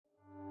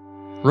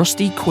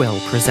Rusty Quill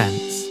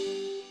presents.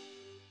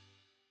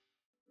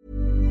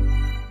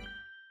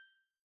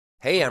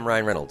 Hey, I'm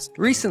Ryan Reynolds.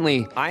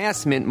 Recently, I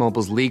asked Mint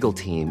Mobile's legal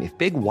team if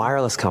big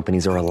wireless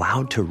companies are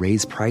allowed to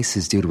raise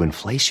prices due to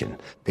inflation.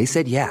 They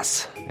said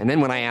yes. And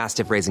then when I asked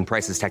if raising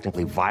prices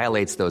technically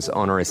violates those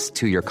onerous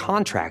two-year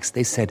contracts,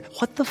 they said,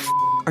 "What the f***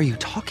 are you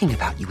talking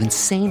about, you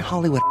insane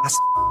Hollywood ass?"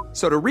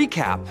 So to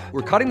recap,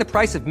 we're cutting the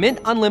price of Mint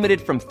Unlimited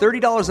from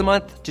 $30 a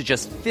month to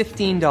just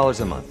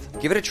 $15 a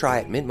month. Give it a try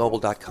at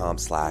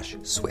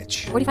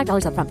mintmobile.com/switch.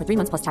 $45 up front for 3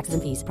 months plus taxes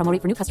and fees. Promo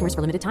rate for new customers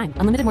for limited time.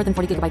 Unlimited more than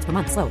 40 gigabytes per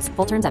month. Slows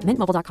full terms at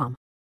mintmobile.com.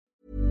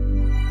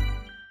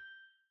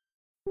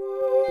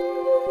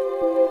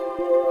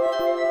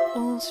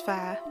 All's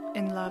fair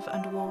in love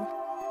and war.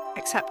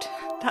 Except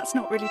that's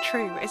not really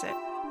true, is it?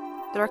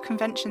 There are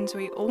conventions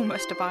we all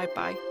must abide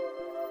by.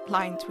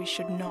 Lines we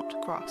should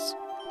not cross.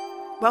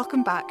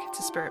 Welcome back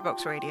to Spirit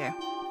Box Radio.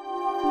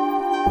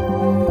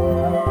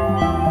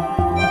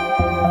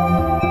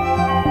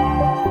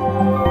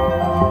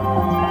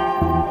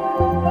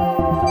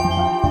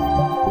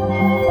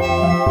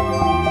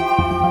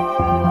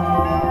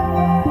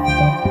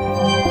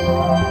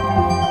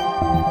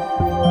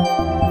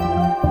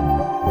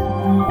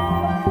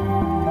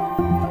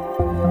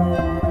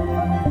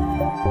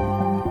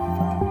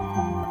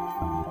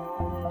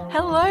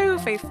 Hello,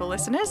 faithful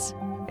listeners.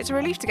 It's a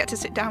relief to get to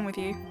sit down with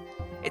you.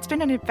 It's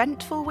been an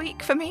eventful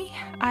week for me.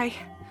 I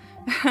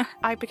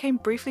became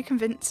briefly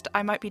convinced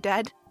I might be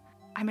dead.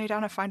 I made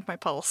Anna find my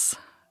pulse.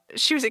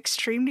 She was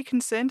extremely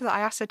concerned that I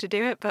asked her to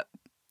do it, but,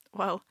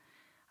 well,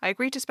 I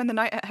agreed to spend the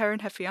night at her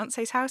and her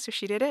fiancé's house if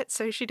she did it,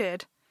 so she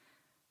did.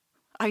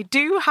 I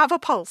do have a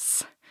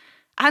pulse,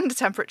 and a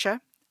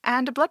temperature,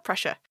 and a blood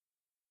pressure.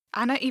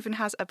 Anna even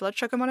has a blood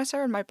sugar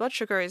monitor, and my blood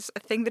sugar is a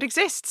thing that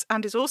exists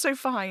and is also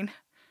fine.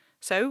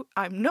 So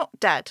I'm not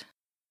dead.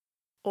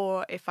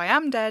 Or if I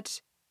am dead,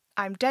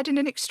 I'm dead in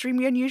an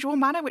extremely unusual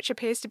manner, which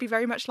appears to be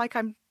very much like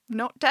I'm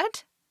not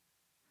dead.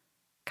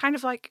 Kind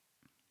of like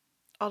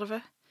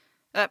Oliver.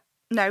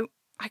 No,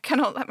 I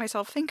cannot let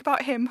myself think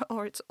about him,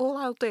 or it's all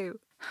I'll do.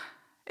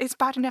 It's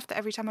bad enough that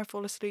every time I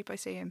fall asleep I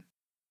see him.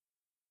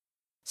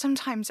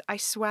 Sometimes I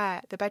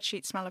swear the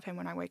bedsheets smell of him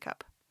when I wake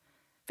up.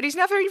 But he's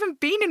never even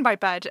been in my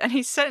bed, and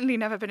he's certainly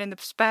never been in the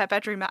spare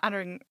bedroom at Anna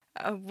and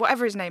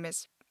whatever his name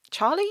is.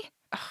 Charlie?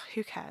 Ugh,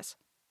 who cares?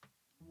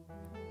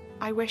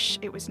 I wish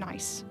it was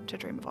nice to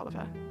dream of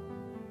Oliver.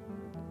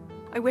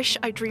 I wish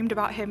I dreamed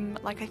about him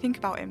like I think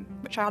about him,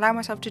 which I allow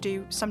myself to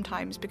do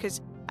sometimes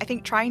because I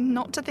think trying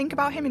not to think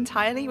about him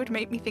entirely would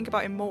make me think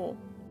about him more.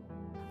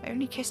 I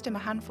only kissed him a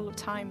handful of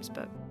times,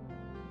 but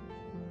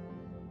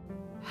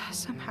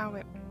somehow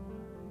I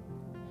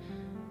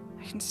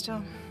can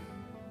still...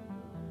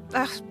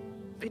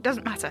 it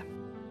doesn't matter.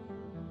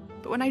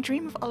 But when I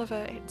dream of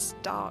Oliver, it's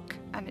dark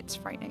and it's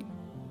frightening.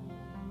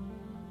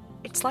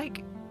 It's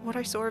like what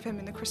I saw of him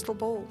in the crystal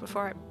ball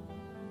before I,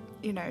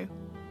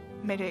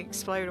 made it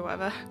explode or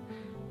whatever.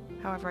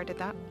 However I did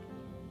that.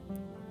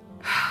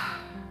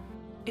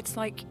 It's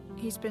like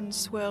he's been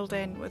swirled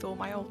in with all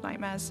my old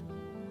nightmares.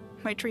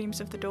 My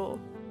dreams of the door.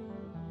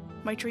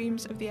 My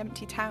dreams of the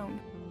empty town.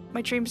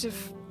 My dreams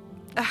of...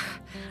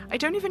 I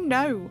don't even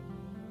know.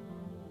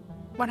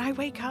 When I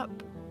wake up,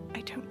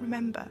 I don't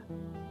remember.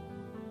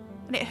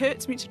 And it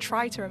hurts me to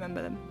try to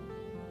remember them.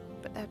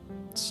 But they're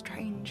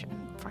strange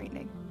and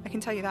frightening. I can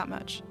tell you that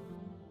much.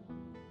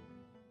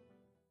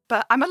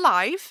 But I'm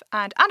alive,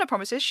 and Anna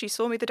promises she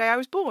saw me the day I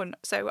was born,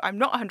 so I'm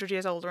not 100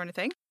 years old or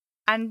anything.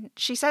 And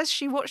she says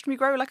she watched me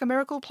grow like a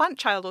miracle plant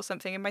child or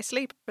something in my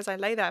sleep as I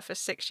lay there for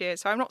 6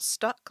 years, so I'm not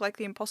stuck like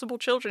the impossible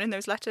children in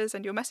those letters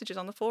and your messages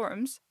on the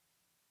forums.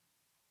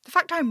 The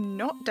fact I'm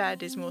not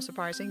dead is more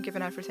surprising,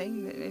 given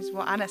everything, is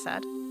what Anna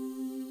said.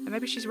 And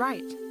maybe she's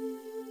right.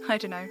 I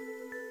don't know.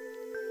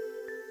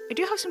 I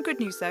do have some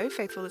good news though,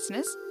 faithful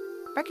listeners.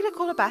 Regular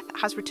caller Beth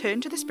has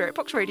returned to the Spirit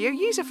Box Radio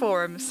user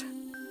forums.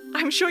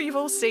 I'm sure you've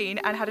all seen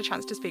and had a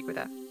chance to speak with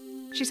her.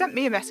 She sent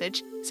me a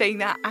message saying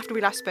that after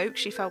we last spoke,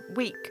 she felt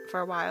weak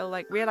for a while,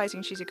 like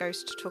realising she's a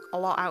ghost took a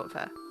lot out of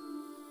her.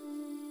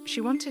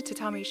 She wanted to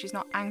tell me she's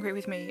not angry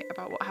with me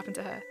about what happened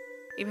to her,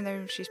 even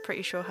though she's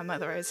pretty sure her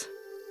mother is.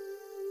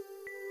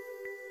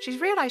 She's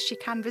realised she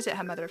can visit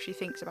her mother if she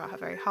thinks about her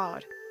very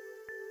hard.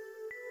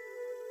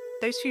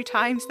 Those few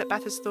times that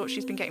Beth has thought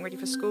she's been getting ready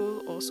for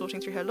school or sorting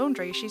through her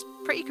laundry, she's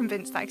pretty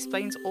convinced that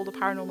explains all the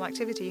paranormal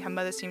activity her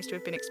mother seems to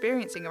have been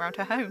experiencing around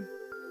her home.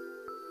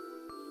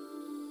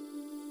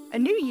 A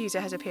new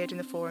user has appeared in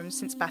the forums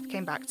since Beth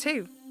came back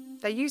too.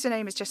 Their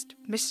username is just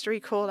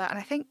Mystery Caller, and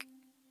I think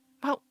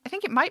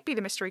it might be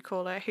the Mystery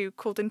Caller who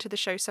called into the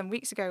show some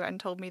weeks ago and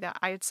told me that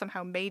I had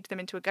somehow made them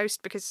into a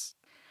ghost because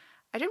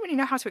I don't really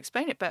know how to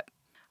explain it, but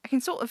I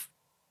can sort of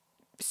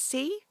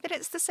see that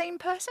it's the same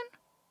person.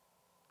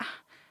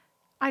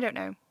 I don't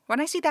know.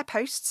 When I see their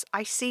posts,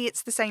 I see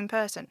it's the same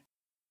person.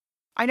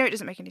 I know it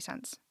doesn't make any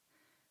sense.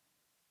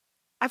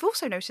 I've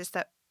also noticed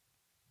that,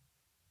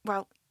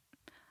 well,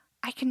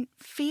 I can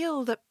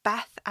feel that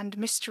Beth and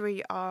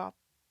Mystery are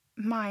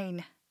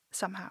mine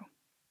somehow.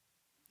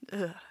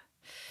 Ugh.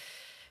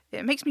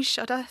 It makes me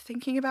shudder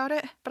thinking about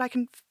it, but I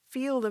can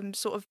feel them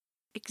sort of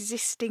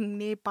existing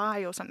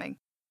nearby or something.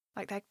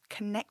 Like they're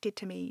connected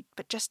to me,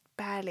 but just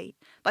barely.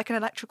 Like an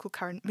electrical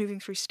current moving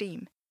through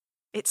steam.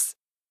 It's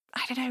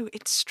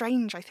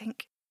strange, I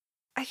think.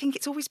 I think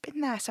it's always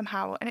been there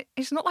somehow, and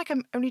it's not like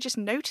I'm only just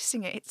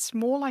noticing it, it's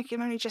more like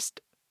I'm only just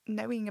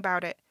knowing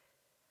about it.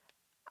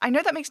 I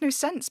know that makes no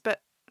sense,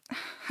 but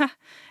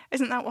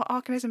isn't that what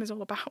Arcanism is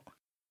all about?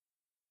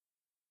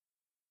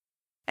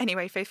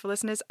 Anyway, faithful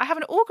listeners, I have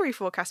an augury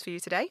forecast for you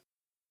today.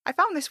 I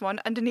found this one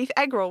underneath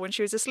Eggroll when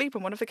she was asleep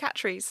on one of the cat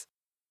trees.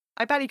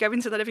 I barely go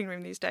into the living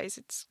room these days,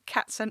 it's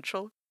cat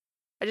central.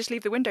 I just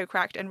leave the window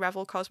cracked and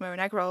Revel, Cosmo and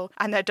Eggroll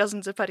and their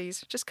dozens of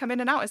putties just come in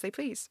and out as they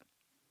please.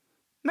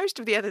 Most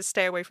of the others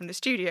stay away from the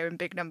studio in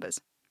big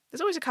numbers.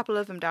 There's always a couple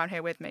of them down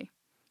here with me.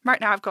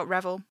 Right now I've got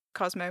Revel,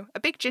 Cosmo, a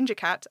big ginger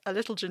cat, a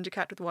little ginger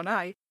cat with one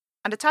eye,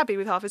 and a tabby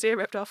with half his ear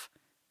ripped off.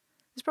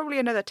 There's probably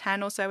another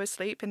 10 or so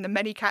asleep in the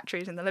many cat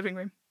trees in the living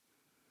room.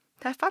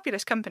 They're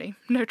fabulous company,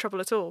 no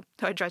trouble at all,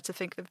 though I dread to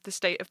think of the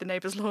state of the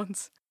neighbours'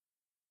 lawns.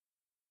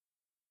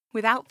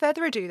 Without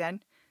further ado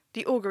then,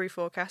 the augury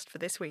forecast for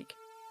this week.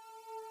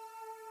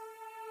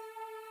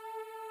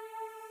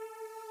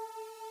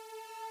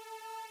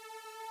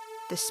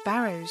 The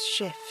sparrows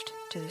shift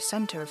to the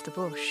centre of the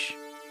bush.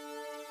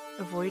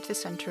 Avoid the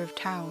centre of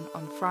town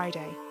on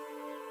Friday.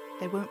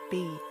 There won't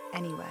be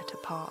anywhere to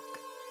park.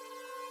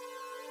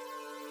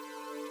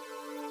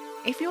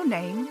 If your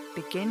name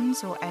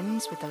begins or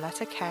ends with the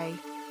letter K,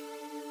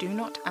 do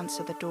not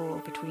answer the door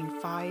between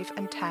 5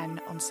 and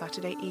 10 on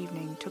Saturday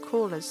evening to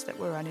callers that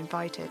were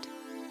uninvited.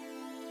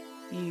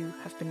 You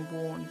have been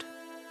warned.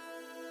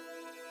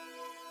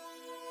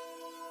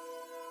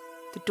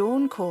 The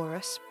dawn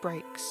chorus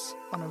breaks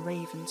on a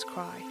raven's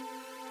cry.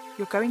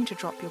 You're going to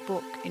drop your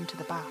book into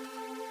the bath.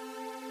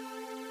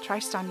 Try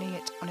standing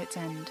it on its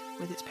end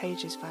with its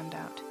pages fanned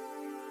out.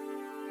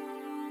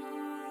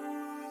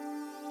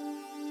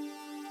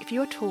 If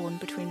you are torn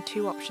between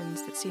two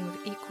options that seem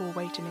of equal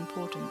weight and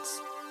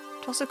importance,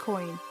 toss a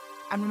coin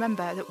and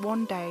remember that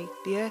one day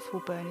the earth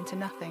will burn into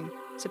nothing,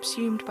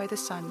 subsumed by the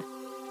sun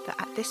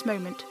that at this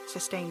moment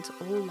sustains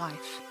all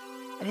life.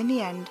 And in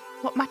the end,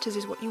 what matters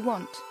is what you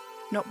want,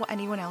 not what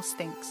anyone else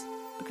thinks,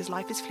 because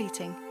life is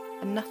fleeting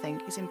and nothing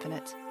is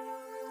infinite.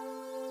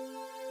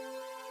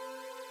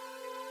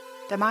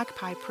 The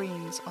magpie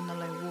preens on the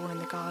low wall in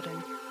the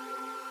garden.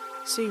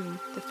 Soon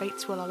the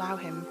fates will allow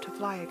him to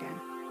fly again.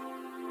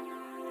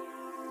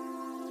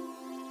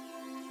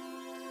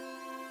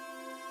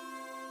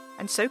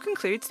 And so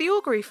concludes the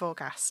augury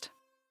forecast.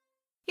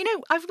 You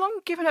know, I've long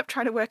given up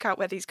trying to work out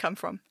where these come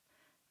from.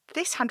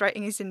 This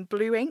handwriting is in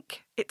blue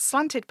ink. It's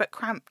slanted but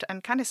cramped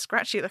and kind of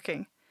scratchy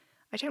looking.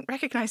 I don't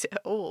recognise it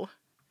at all.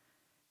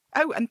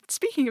 Oh, and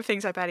speaking of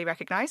things I barely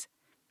recognise,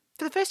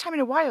 for the first time in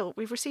a while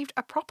we've received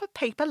a proper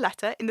paper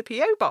letter in the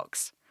P.O.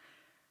 box.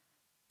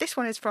 This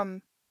one is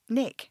from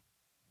Nick.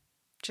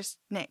 Just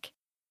Nick.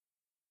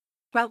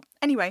 Well,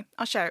 anyway,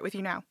 I'll share it with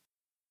you now.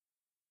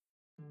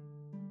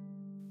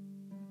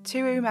 To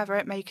whomever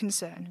it may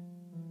concern.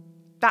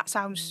 That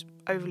sounds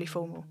overly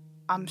formal.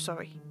 I'm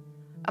sorry.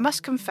 I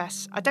must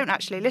confess, I don't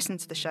actually listen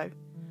to the show.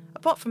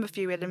 Apart from a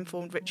few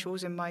ill-informed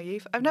rituals in my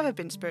youth, I've never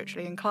been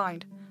spiritually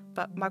inclined,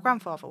 but my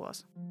grandfather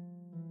was.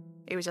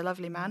 He was a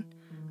lovely man,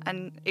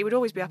 and he would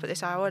always be up at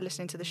this hour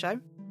listening to the show.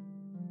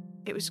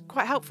 It was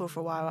quite helpful for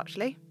a while,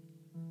 actually.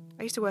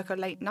 I used to work a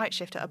late night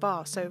shift at a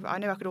bar, so I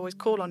knew I could always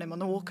call on him on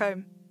the walk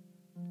home.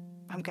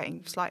 I'm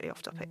getting slightly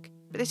off topic,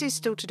 but this is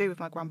still to do with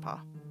my grandpa.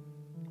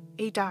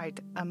 He died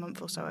a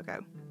month or so ago.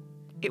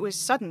 It was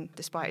sudden,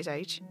 despite his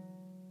age.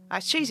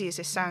 As cheesy as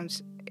this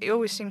sounds, he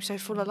always seemed so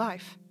full of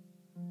life.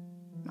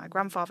 My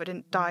grandfather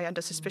didn't die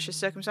under suspicious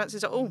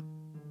circumstances at all.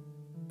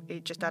 He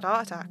just had a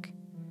heart attack,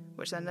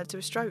 which then led to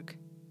a stroke.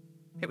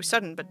 It was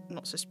sudden, but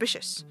not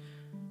suspicious.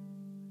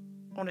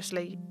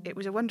 Honestly, it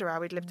was a wonder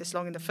how he'd lived this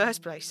long in the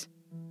first place.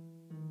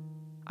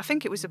 I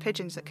think it was the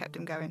pigeons that kept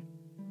him going.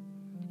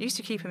 He used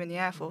to keep him in the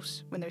Air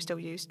Force, when they were still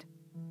used.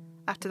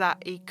 After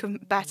that, he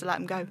couldn't bear to let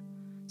them go,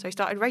 so he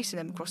started racing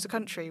them across the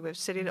country with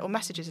silly little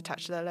messages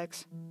attached to their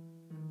legs.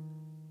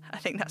 I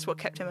think that's what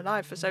kept him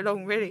alive for so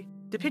long, really.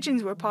 The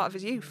pigeons were a part of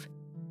his youth,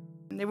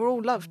 and they were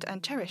all loved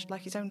and cherished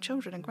like his own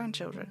children and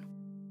grandchildren.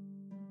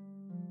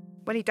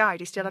 When he died,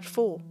 he still had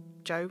 4,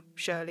 Joe,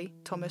 Shirley,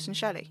 Thomas and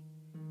Shelley.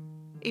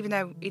 Even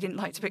though he didn't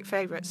like to pick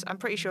favourites, I'm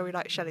pretty sure he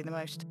liked Shelley the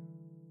most.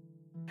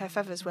 Her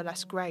feathers were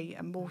less grey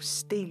and more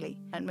steely,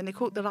 and when they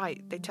caught the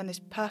light, they turned this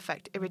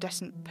perfect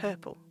iridescent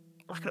purple,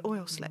 like an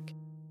oil slick.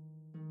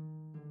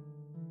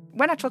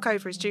 When I took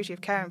over his duty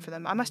of caring for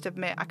them, I must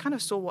admit I kind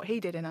of saw what he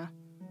did in her.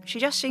 She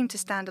just seemed to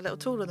stand a little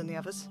taller than the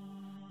others.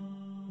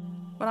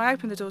 When I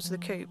opened the door to the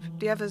coop,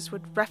 the others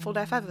would ruffle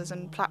their feathers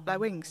and flap their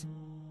wings.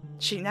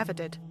 She never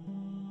did.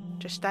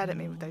 Just stared at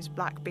me with those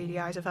black beady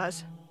eyes of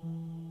hers.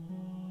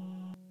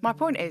 My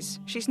point is,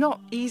 she's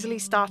not easily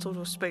startled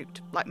or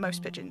spooked like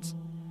most pigeons,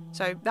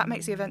 so that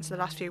makes the events of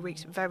the last few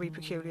weeks very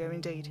peculiar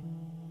indeed.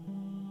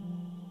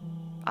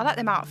 I let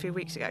them out a few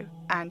weeks ago,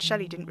 and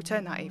Shelley didn't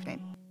return that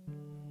evening.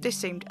 This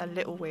seemed a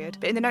little weird,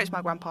 but in the notes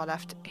my grandpa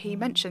left, he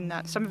mentioned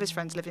that some of his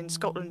friends live in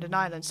Scotland and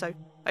Ireland, so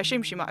I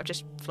assumed she might have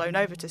just flown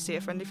over to see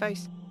a friendly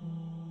face.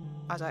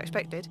 As I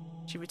expected,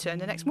 she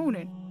returned the next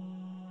morning.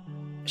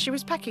 She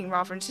was pecking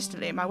rather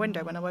insistently at my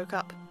window when I woke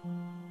up.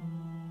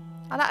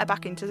 I let her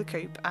back into the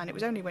coop, and it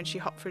was only when she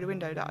hopped through the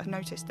window that I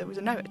noticed there was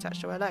a note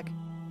attached to her leg.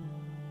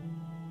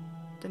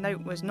 The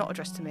note was not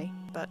addressed to me,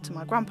 but to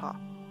my grandpa.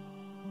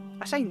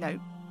 I say note,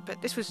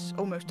 but this was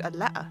almost a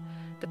letter,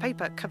 the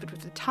paper covered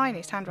with the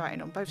tiniest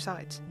handwriting on both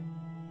sides.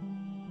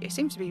 It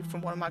seemed to be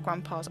from one of my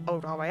grandpa's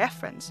old RAF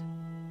friends.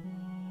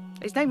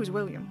 His name was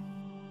William.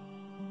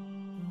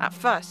 At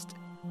first,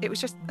 it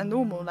was just a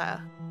normal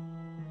letter.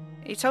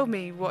 He told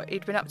me what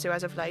he'd been up to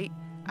as of late,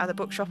 how the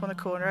bookshop on the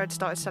corner had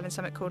started selling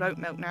something called oat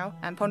milk now,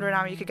 and pondering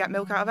how you could get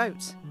milk out of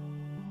oats.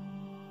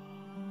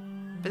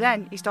 But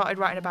then he started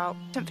writing about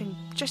something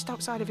just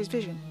outside of his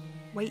vision,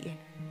 waiting,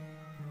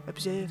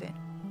 observing.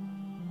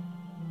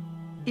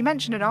 He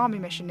mentioned an army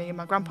mission he and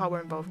my grandpa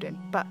were involved in,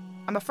 but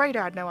I'm afraid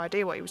I had no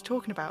idea what he was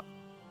talking about.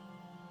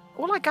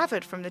 All I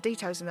gathered from the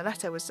details in the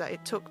letter was that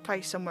it took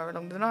place somewhere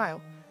along the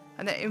Nile,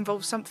 and that it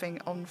involved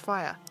something on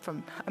fire,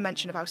 from a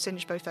mention of how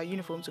singed both their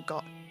uniforms had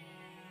got.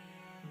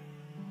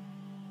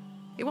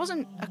 It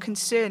wasn't a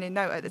concerning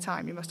note at the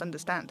time, you must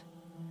understand.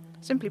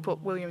 Simply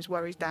put William's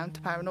worries down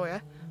to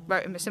paranoia,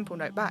 wrote him a simple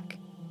note back,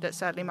 that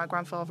sadly my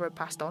grandfather had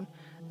passed on,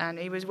 and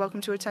he was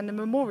welcome to attend the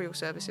memorial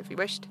service if he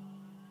wished.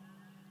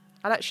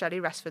 I let Shelley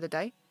rest for the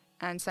day,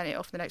 and sent it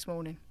off the next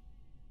morning.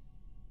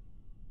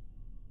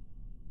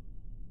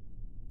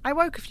 I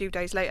woke a few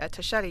days later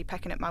to Shelley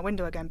pecking at my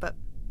window again, but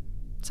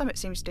something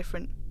seems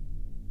different.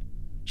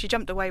 She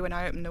jumped away when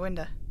I opened the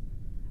window.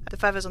 The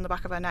feathers on the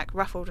back of her neck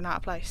ruffled and out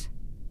of place.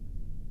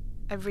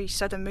 Every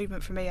sudden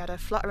movement from me had her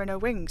fluttering her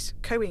wings,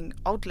 cooing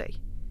oddly.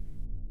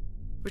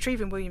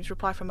 Retrieving William's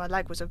reply from her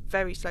leg was a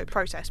very slow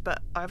process,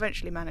 but I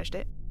eventually managed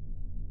it.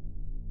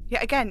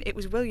 Yet again, it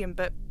was William,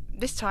 but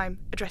this time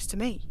addressed to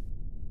me.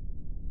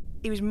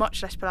 He was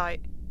much less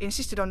polite. He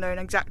insisted on knowing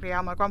exactly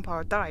how my grandpa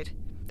had died.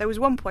 There was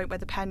one point where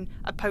the pen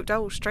had poked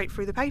holes straight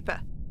through the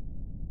paper.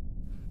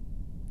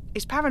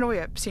 His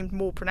paranoia seemed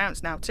more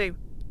pronounced now too.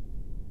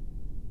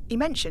 He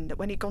mentioned that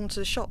when he'd gone to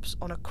the shops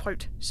on a,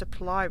 quote,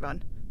 supply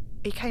run,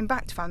 he came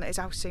back to find that his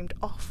house seemed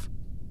off.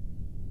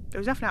 There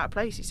was nothing out of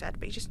place, he said,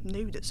 but he just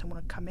knew that someone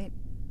had come in.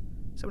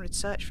 Someone had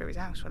searched through his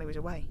house while he was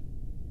away.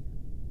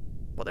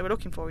 What they were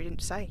looking for, he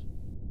didn't say.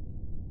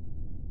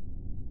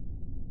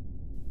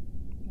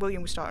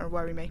 William was starting to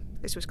worry me.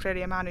 This was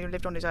clearly a man who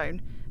lived on his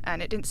own,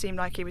 and it didn't seem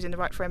like he was in the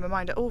right frame of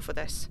mind at all for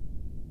this.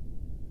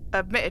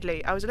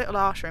 Admittedly, I was a little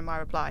harsher in my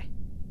reply.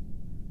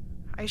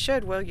 I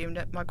assured William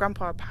that my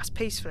grandpa had passed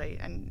peacefully,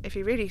 and if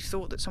he really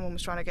thought that someone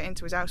was trying to get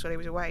into his house while he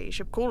was away, he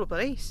should call the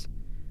police.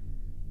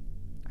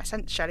 I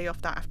sent Shelley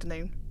off that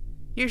afternoon.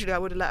 Usually I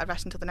would have let her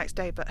rest until the next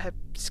day, but her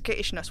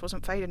skittishness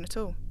wasn't fading at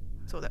all.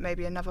 I thought that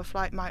maybe another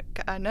flight might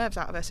get her nerves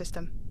out of her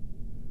system.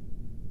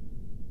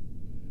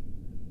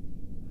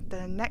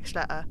 The next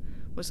letter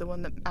was the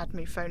one that had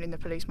me phoning the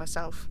police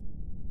myself.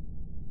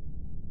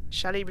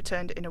 Shelley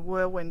returned in a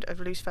whirlwind of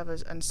loose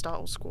feathers and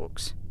startled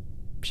squawks.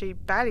 She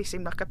barely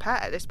seemed like a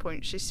pet at this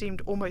point. She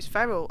seemed almost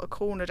feral, a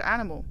cornered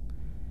animal.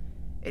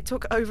 It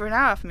took over an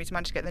hour for me to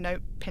manage to get the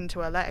note pinned to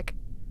her leg.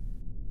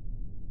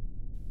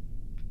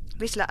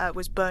 This letter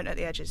was burnt at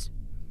the edges,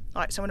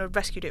 like someone had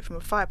rescued it from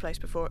a fireplace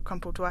before it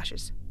crumpled to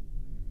ashes.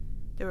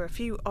 There were a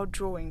few odd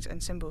drawings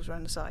and symbols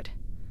around the side.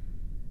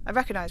 I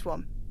recognised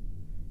one.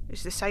 It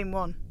was the same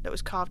one that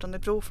was carved on the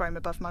door frame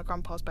above my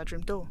grandpa's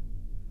bedroom door.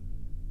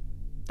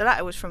 The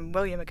letter was from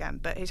William again,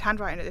 but his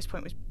handwriting at this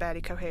point was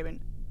barely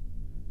coherent.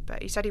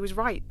 But he said he was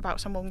right about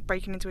someone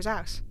breaking into his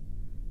house.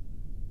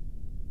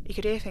 He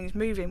could hear things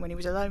moving when he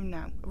was alone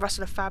now, a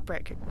rustle of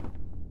fabric,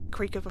 a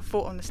creak of a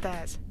foot on the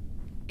stairs.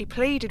 He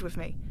pleaded with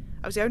me.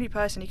 I was the only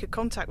person he could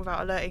contact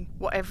without alerting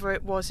whatever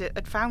it was it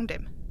had found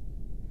him.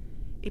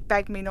 He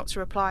begged me not to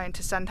reply and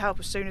to send help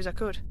as soon as I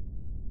could.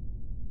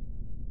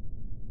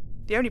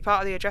 The only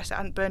part of the address that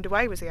hadn't burned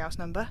away was the house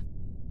number.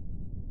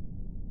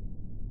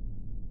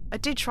 I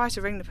did try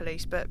to ring the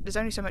police, but there's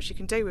only so much you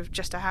can do with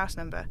just a house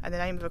number and the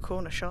name of a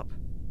corner shop.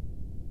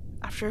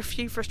 After a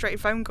few frustrated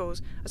phone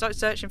calls, I started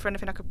searching for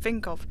anything I could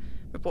think of.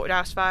 Reported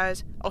house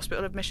fires,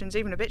 hospital admissions,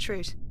 even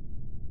obituaries.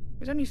 It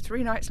was only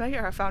 3 nights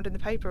later I found in the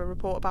paper a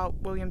report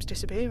about William's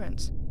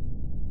disappearance.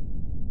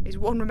 His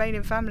one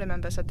remaining family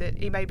member said that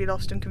he may be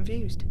lost and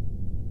confused.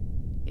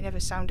 He never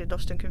sounded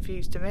lost and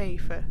confused to me,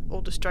 for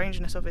all the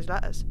strangeness of his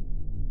letters.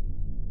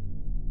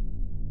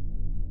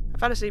 I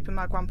fell asleep in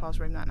my grandpa's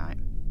room that night.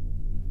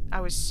 I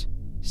was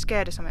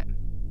scared of something.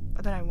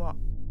 I don't know what.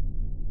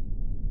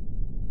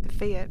 The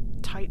fear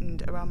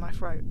tightened around my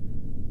throat,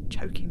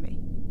 choking me.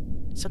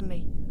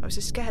 Suddenly, I was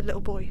a scared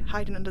little boy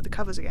hiding under the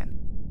covers again.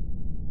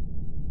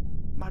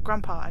 My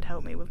grandpa had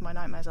helped me with my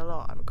nightmares a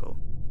lot, I recall.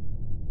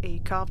 He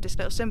carved this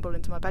little symbol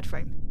into my bed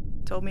frame,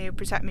 told me he would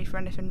protect me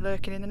from anything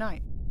lurking in the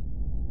night.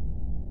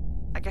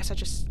 I guess I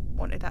just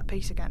wanted that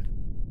peace again.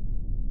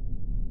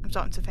 I'm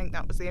starting to think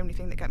that was the only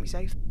thing that kept me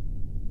safe.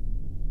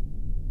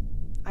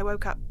 I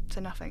woke up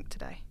to nothing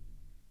today.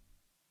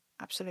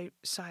 Absolute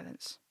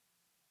silence.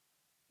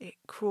 It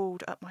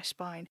crawled up my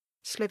spine,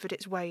 slithered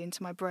its way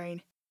into my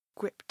brain,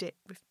 gripped it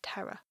with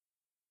terror.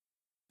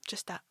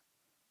 Just that.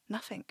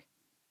 Nothing.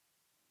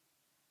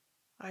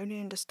 I only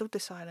understood the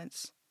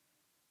silence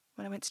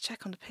when I went to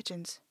check on the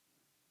pigeons.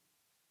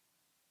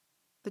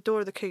 The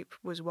door of the coop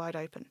was wide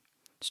open,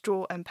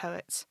 straw and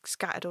pellets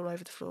scattered all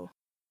over the floor.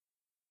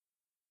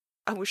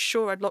 I was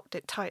sure I'd locked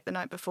it tight the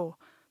night before,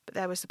 but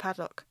there was the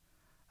padlock,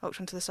 locked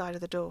onto the side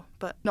of the door,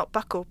 but not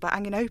buckled, but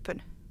hanging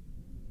open.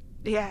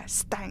 The air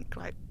stank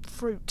like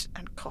fruit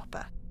and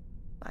copper,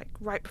 like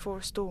right before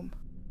a storm.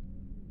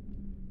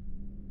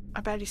 I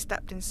barely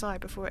stepped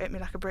inside before it hit me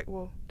like a brick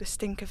wall, the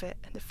stink of it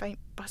and the faint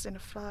buzzing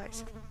of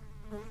flies.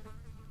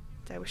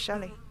 There was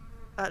Shelley,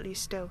 utterly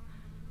still,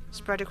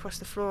 spread across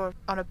the floor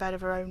on a bed of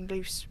her own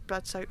loose,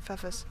 blood-soaked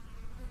feathers.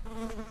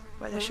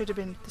 Where there should have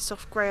been the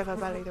soft grey of her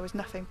belly, there was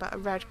nothing but a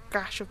red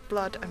gash of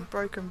blood and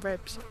broken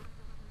ribs.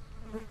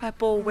 Her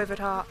poor withered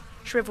heart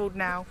shrivelled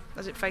now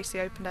as it faced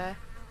the open air.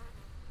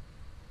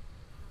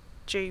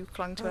 Dew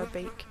clung to her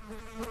beak,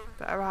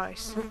 but her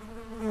eyes,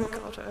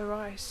 God, her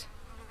eyes.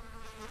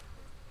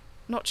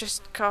 Not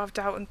just carved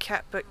out and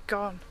kept, but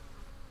gone.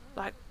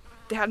 Like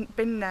they hadn't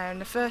been there in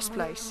the first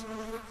place.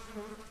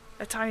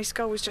 Her tiny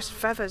skull was just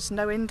feathers,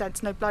 no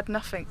indents, no blood,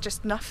 nothing,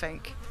 just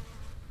nothing.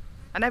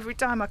 And every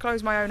time I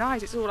close my own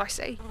eyes, it's all I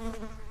see.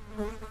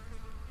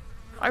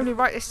 I only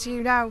write this to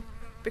you now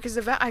because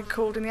the vet I'd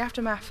called in the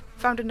aftermath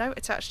found a note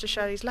attached to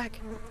Shelley's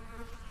leg.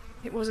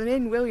 It wasn't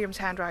in William's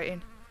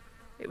handwriting.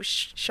 It was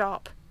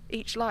sharp,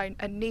 each line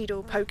a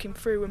needle poking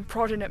through and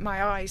prodding at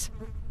my eyes.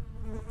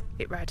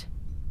 It read,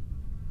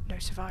 "No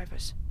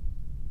survivors."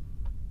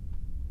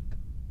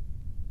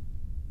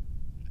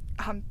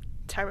 I'm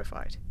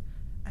terrified,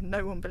 and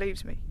no one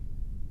believes me.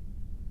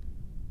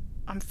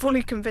 I'm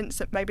fully convinced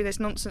that maybe this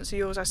nonsense of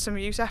yours has some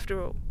use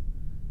after all.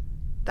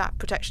 That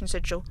protection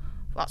sigil,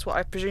 that's what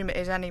I presume it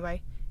is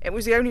anyway, it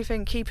was the only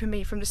thing keeping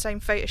me from the same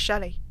fate as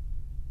Shelley.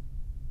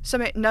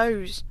 Summit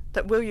knows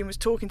that William was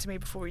talking to me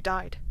before he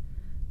died.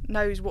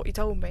 Knows what he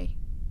told me,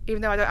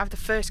 even though I don't have the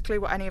first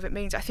clue what any of it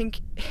means. I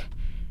think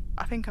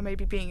I may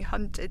be being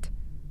hunted.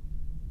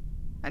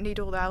 I need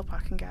all the help I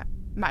can get,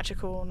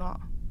 magical or not.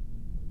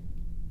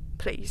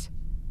 Please,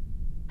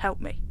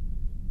 help me.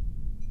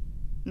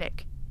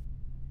 Nick.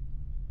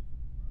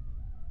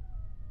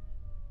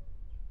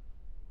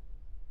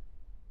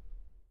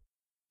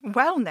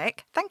 Well,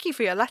 Nick, thank you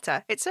for your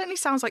letter. It certainly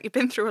sounds like you've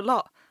been through a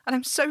lot, and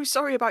I'm so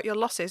sorry about your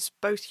losses,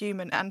 both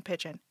human and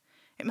pigeon.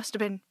 It must have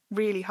been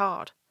really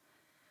hard.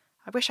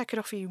 I wish I could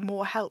offer you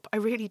more help, I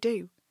really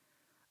do.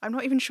 I'm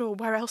not even sure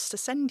where else to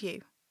send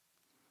you.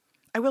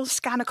 I will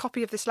scan a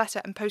copy of this letter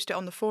and post it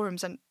on the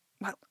forums, and,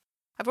 well,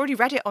 I've already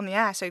read it on the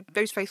air, so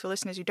those faithful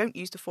listeners who don't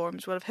use the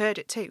forums will have heard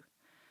it too.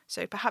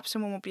 So perhaps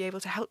someone will be able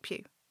to help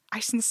you.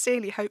 I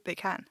sincerely hope they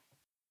can.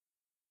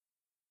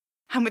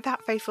 And with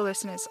that, faithful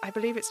listeners, I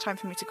believe it's time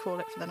for me to call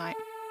it for the night.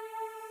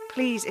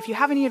 Please, if you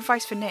have any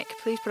advice for Nick,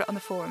 please put it on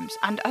the forums.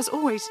 And as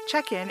always,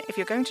 check in if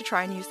you're going to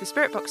try and use the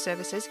Spirit Box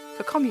services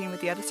for commune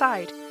with the other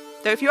side.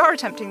 Though if you are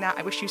attempting that,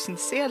 I wish you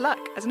sincere luck,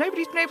 as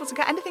nobody's been able to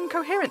get anything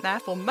coherent there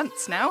for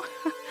months now.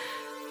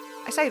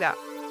 I say that.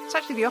 It's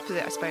actually the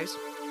opposite, I suppose.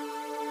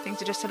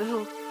 Things are just a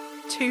little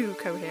too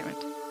coherent.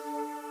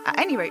 At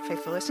any rate,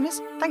 faithful listeners,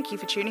 thank you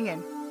for tuning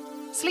in.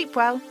 Sleep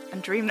well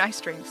and dream nice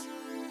dreams.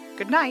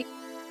 Good night.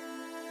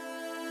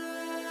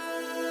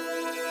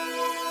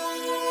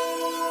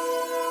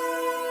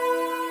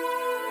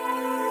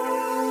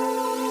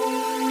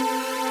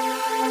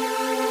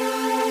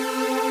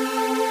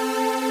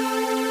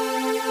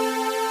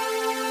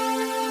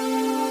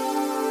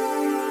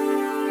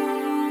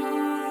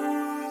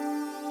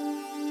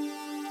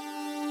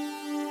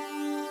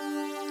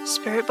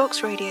 Spirit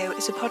Box Radio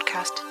is a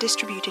podcast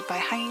distributed by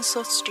Hanging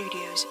Sloth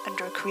Studios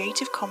under a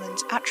Creative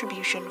Commons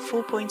Attribution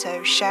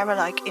 4.0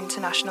 Share-alike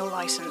International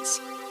License.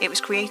 It was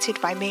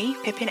created by me,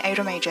 Pippin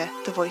Ader-Major,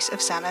 the voice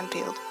of Sam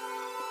Enfield.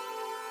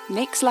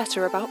 Nick's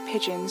letter about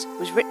pigeons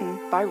was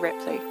written by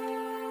Ripley.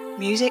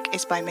 Music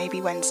is by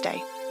Maybe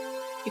Wednesday.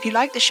 If you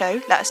like the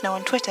show, let us know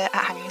on Twitter at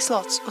Hanging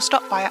Sloths or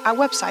stop by our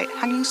website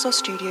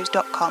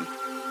hangingslothstudios.com.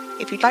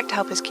 If you'd like to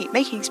help us keep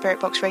making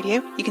Spirit Box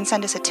Radio, you can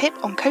send us a tip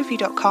on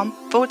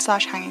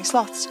ko-fi.com/Hanging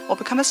Sloths or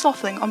become a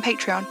Slothling on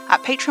Patreon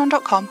at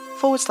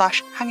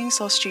patreon.com/Hanging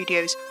Sloth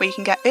Studios, where you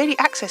can get early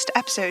access to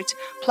episodes,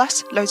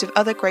 plus loads of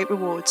other great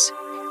rewards.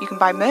 You can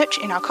buy merch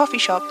in our coffee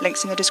shop,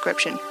 links in the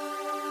description.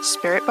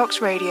 Spirit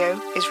Box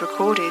Radio is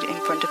recorded in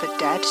front of a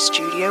dead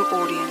studio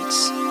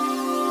audience.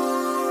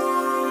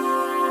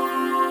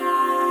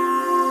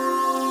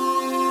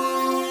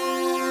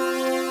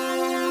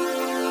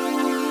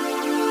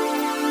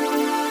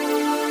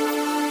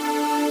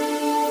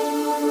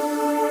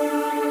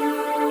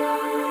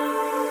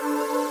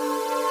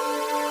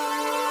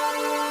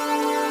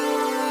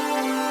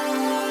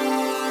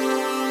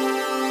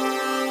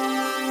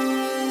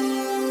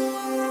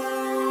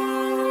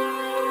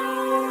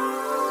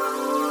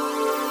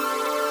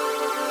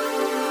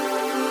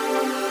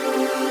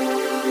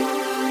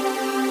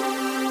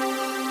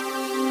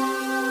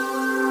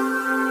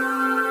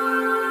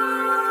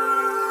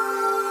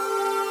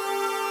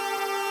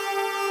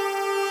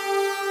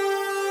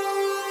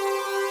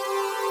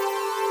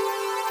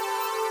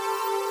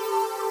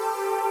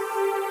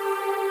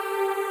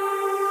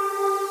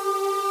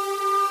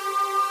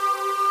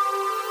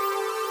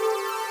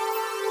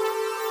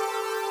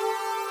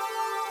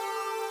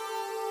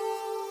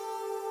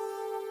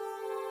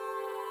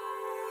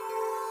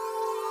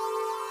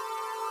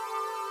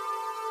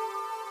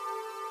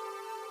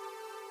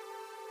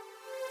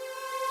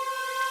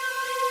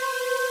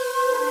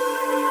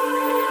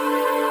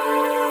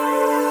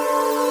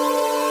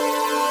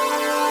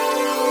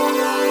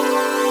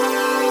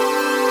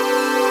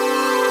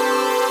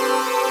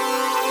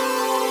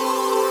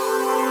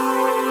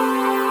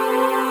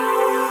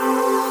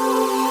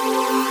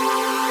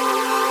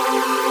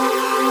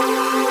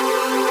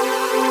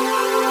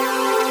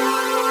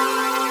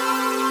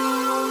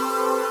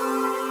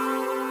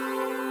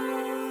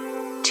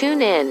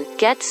 Tune in,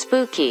 get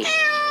spooky.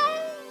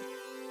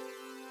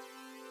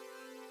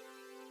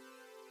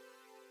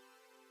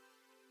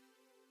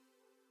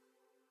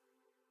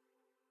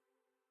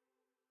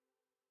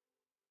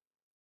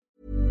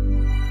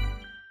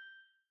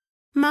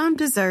 Mom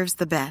deserves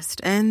the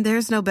best, and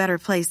there's no better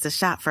place to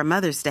shop for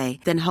Mother's Day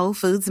than Whole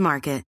Foods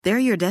Market.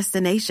 They're your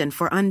destination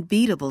for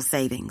unbeatable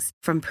savings,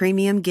 from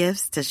premium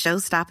gifts to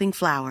show-stopping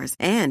flowers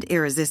and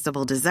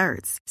irresistible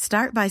desserts.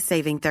 Start by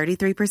saving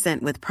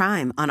 33% with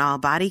Prime on all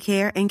body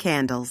care and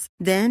candles.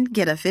 Then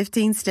get a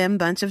 15-stem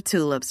bunch of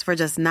tulips for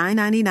just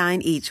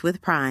 $9.99 each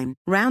with Prime.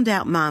 Round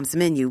out Mom's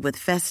menu with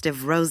festive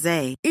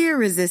rosé,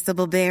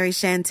 irresistible berry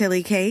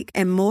chantilly cake,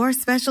 and more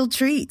special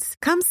treats.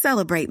 Come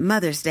celebrate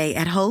Mother's Day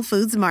at Whole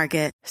Foods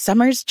Market.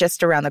 Summer's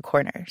just around the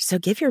corner, so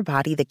give your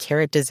body the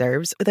care it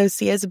deserves with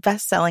Osea's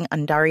best-selling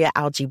Undaria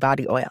Algae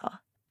Body Oil.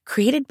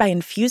 Created by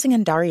infusing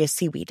Undaria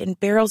seaweed in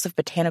barrels of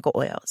botanical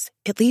oils,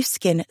 it leaves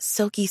skin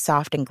silky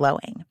soft and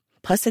glowing.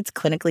 Plus, it's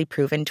clinically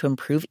proven to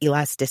improve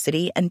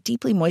elasticity and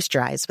deeply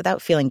moisturize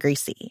without feeling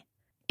greasy.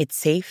 It's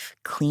safe,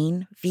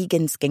 clean,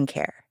 vegan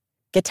skincare.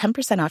 Get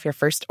 10% off your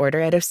first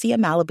order at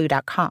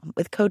OseaMalibu.com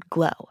with code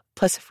GLOW,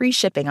 plus free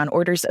shipping on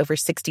orders over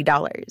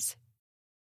 $60.